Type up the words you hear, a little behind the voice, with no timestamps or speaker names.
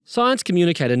Science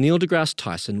communicator Neil deGrasse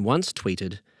Tyson once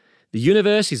tweeted, "The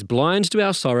universe is blind to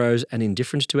our sorrows and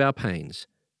indifferent to our pains.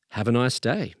 Have a nice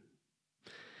day."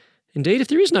 Indeed, if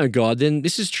there is no God, then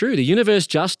this is true. The universe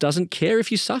just doesn't care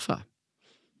if you suffer.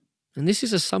 And this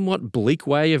is a somewhat bleak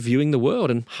way of viewing the world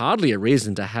and hardly a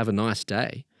reason to have a nice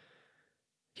day.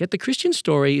 Yet the Christian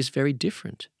story is very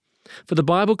different. For the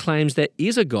Bible claims there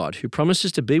is a God who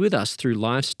promises to be with us through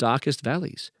life's darkest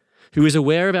valleys, who is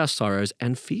aware of our sorrows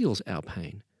and feels our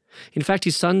pain. In fact,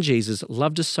 his son Jesus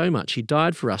loved us so much he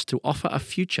died for us to offer a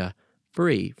future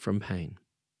free from pain.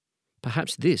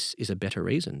 Perhaps this is a better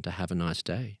reason to have a nice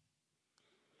day.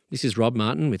 This is Rob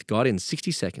Martin with God in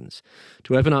 60 Seconds.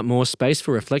 To open up more space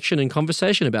for reflection and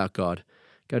conversation about God,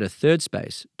 go to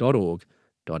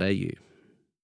thirdspace.org.au.